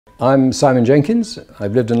I'm Simon Jenkins.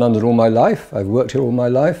 I've lived in London all my life. I've worked here all my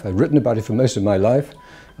life. I've written about it for most of my life.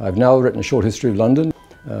 I've now written a short history of London.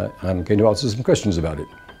 I'm going to answer some questions about it.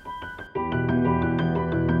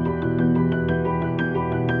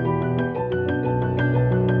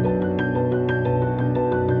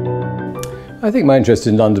 I think my interest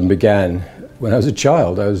in London began when I was a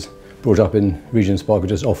child. I was brought up in Regent's Park, or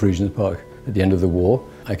just off Regent's Park, at the end of the war.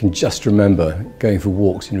 I can just remember going for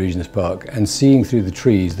walks in Regent's Park and seeing through the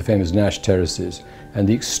trees the famous Nash terraces and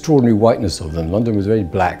the extraordinary whiteness of them. London was very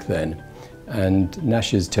black then, and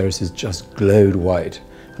Nash's terraces just glowed white.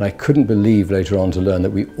 And I couldn't believe later on to learn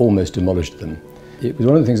that we almost demolished them. It was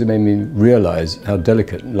one of the things that made me realise how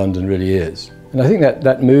delicate London really is. And I think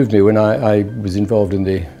that moved me when I was involved in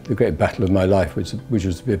the great battle of my life, which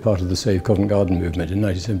was to be a part of the Save Covent Garden movement in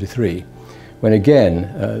 1973, when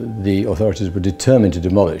again the authorities were determined to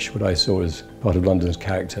demolish what I saw as part of London's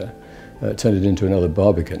character, turn it into another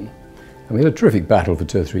Barbican. And we had a terrific battle for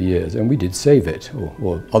 2 or 3 years, and we did save it,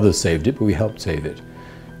 or others saved it, but we helped save it.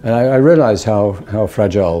 And I realised how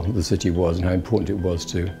fragile the city was and how important it was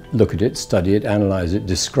to look at it, study it, analyse it,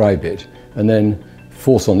 describe it, and then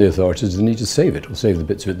force on the authorities the need to save it, or save the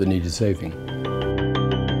bits of it that needed saving.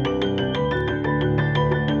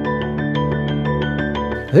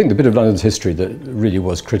 I think the bit of London's history that really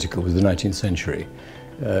was critical was the 19th century.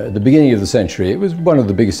 At the beginning of the century, it was one of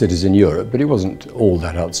the biggest cities in Europe, but it wasn't all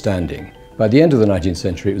that outstanding. By the end of the 19th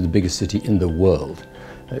century, it was the biggest city in the world.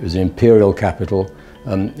 It was an imperial capital.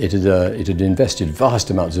 It had invested vast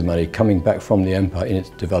amounts of money coming back from the empire in its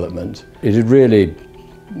development. It had really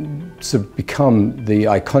become the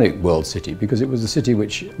iconic world city because it was a city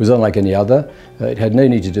which was unlike any other. It had no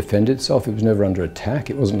need to defend itself. It was never under attack.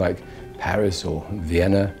 It wasn't like Paris or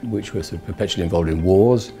Vienna, which were sort of perpetually involved in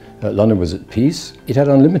wars. London was at peace. It had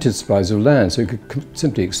unlimited supplies of land, so it could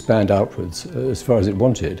simply expand outwards as far as it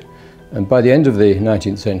wanted. And by the end of the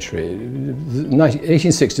 19th century, the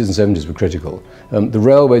 1860s and 70s were critical. The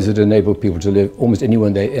railways had enabled people to live almost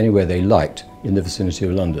anywhere they liked in the vicinity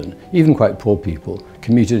of London. Even quite poor people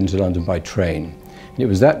commuted into London by train. And it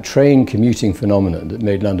was that train commuting phenomenon that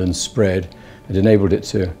made London spread and enabled it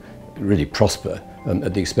to really prosper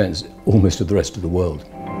at the expense almost of the rest of the world.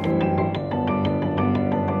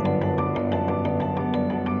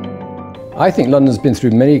 I think London's been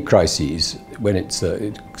through many crises when it's, so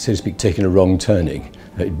to speak, taken a wrong turning.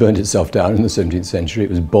 It burned itself down in the 17th century, it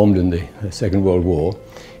was bombed in the Second World War.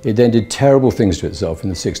 It then did terrible things to itself in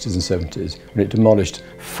the 60s and 70s when it demolished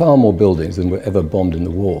far more buildings than were ever bombed in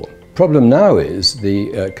the war. Problem now is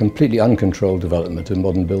the completely uncontrolled development of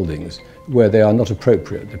modern buildings where they are not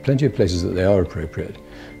appropriate. There are plenty of places that they are appropriate.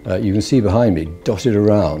 You can see behind me, dotted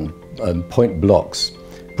around, point blocks,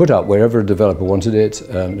 put up wherever a developer wanted it,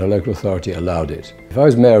 and a local authority allowed it. If I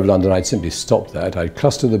was Mayor of London, I'd simply stop that. I'd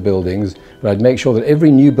cluster the buildings, but I'd make sure that every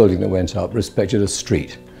new building that went up respected a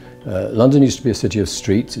street. London used to be a city of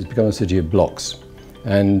streets, it's become a city of blocks.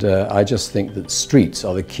 And I just think that streets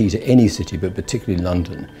are the key to any city, but particularly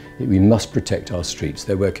London. We must protect our streets.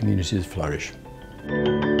 They're where communities flourish.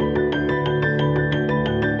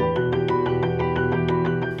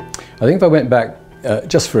 I think if I went back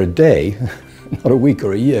just for a day, not a week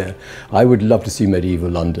or a year, I would love to see medieval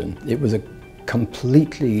London. It was a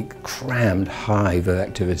completely crammed hive of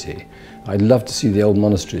activity. I'd love to see the old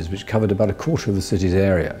monasteries, which covered about a quarter of the city's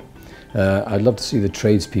area. I'd love to see the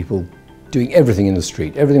tradespeople doing everything in the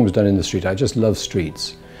street. Everything was done in the street. I just love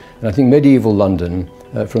streets. And I think medieval London,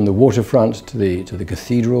 from the waterfront to the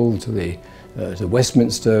cathedral, to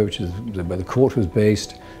Westminster, which is where the court was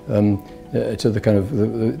based, to the kind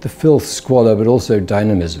of the filth, squalor, but also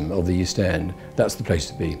dynamism of the East End. That's the place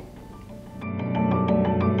to be.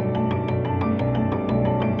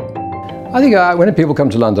 I think when people come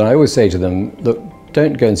to London, I always say to them, look,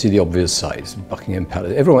 don't go and see the obvious sights, Buckingham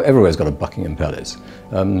Palace. Everywhere's got a Buckingham Palace.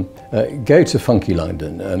 Go to funky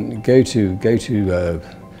London. Go to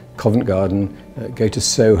Covent Garden. Go to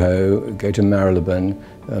Soho. Go to Marylebone.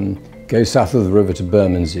 Go south of the river to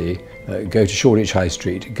Bermondsey. Go to Shoreditch High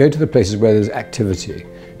Street. Go to the places where there's activity,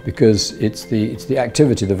 because it's the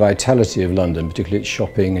activity, the vitality of London, particularly its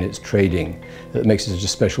shopping and its trading, that makes it such a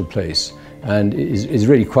special place, and is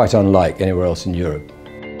really quite unlike anywhere else in Europe.